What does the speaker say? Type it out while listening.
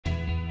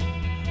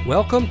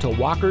Welcome to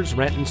Walker's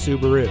Renton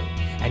Subaru,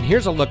 and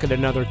here's a look at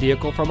another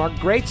vehicle from our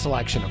great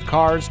selection of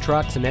cars,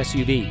 trucks, and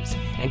SUVs,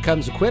 and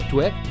comes equipped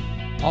with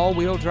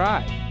all-wheel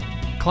drive,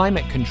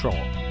 climate control,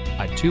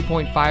 a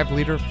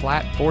 2.5-liter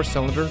flat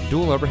 4-cylinder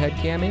dual overhead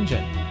cam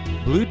engine,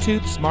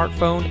 Bluetooth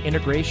smartphone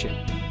integration,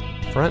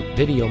 front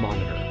video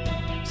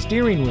monitor,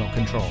 steering wheel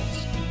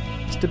controls,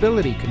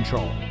 stability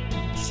control,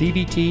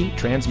 CVT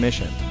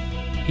transmission,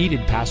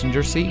 heated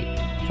passenger seat,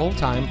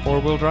 full-time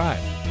 4-wheel drive,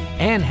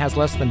 and has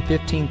less than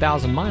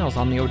 15,000 miles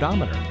on the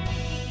odometer.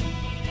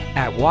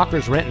 At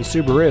Walker's Renton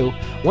Subaru,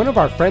 one of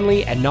our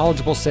friendly and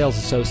knowledgeable sales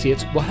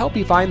associates will help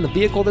you find the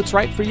vehicle that's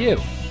right for you.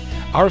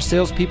 Our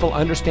salespeople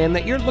understand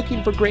that you're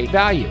looking for great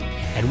value,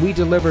 and we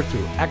deliver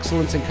through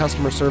excellence in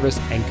customer service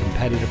and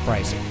competitive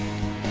pricing.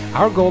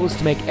 Our goal is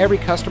to make every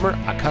customer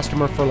a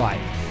customer for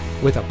life.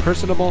 With a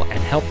personable and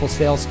helpful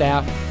sales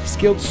staff,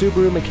 skilled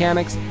Subaru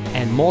mechanics,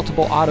 and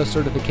multiple auto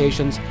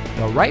certifications,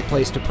 the right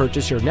place to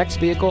purchase your next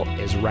vehicle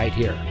is right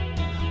here.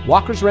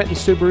 Walker's Renton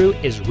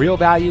Subaru is real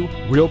value,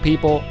 real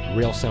people,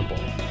 real simple.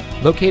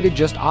 Located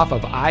just off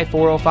of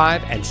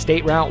I-405 and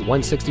State Route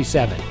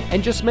 167,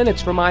 and just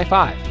minutes from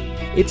I-5.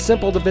 It's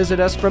simple to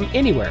visit us from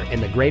anywhere in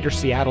the greater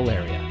Seattle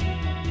area.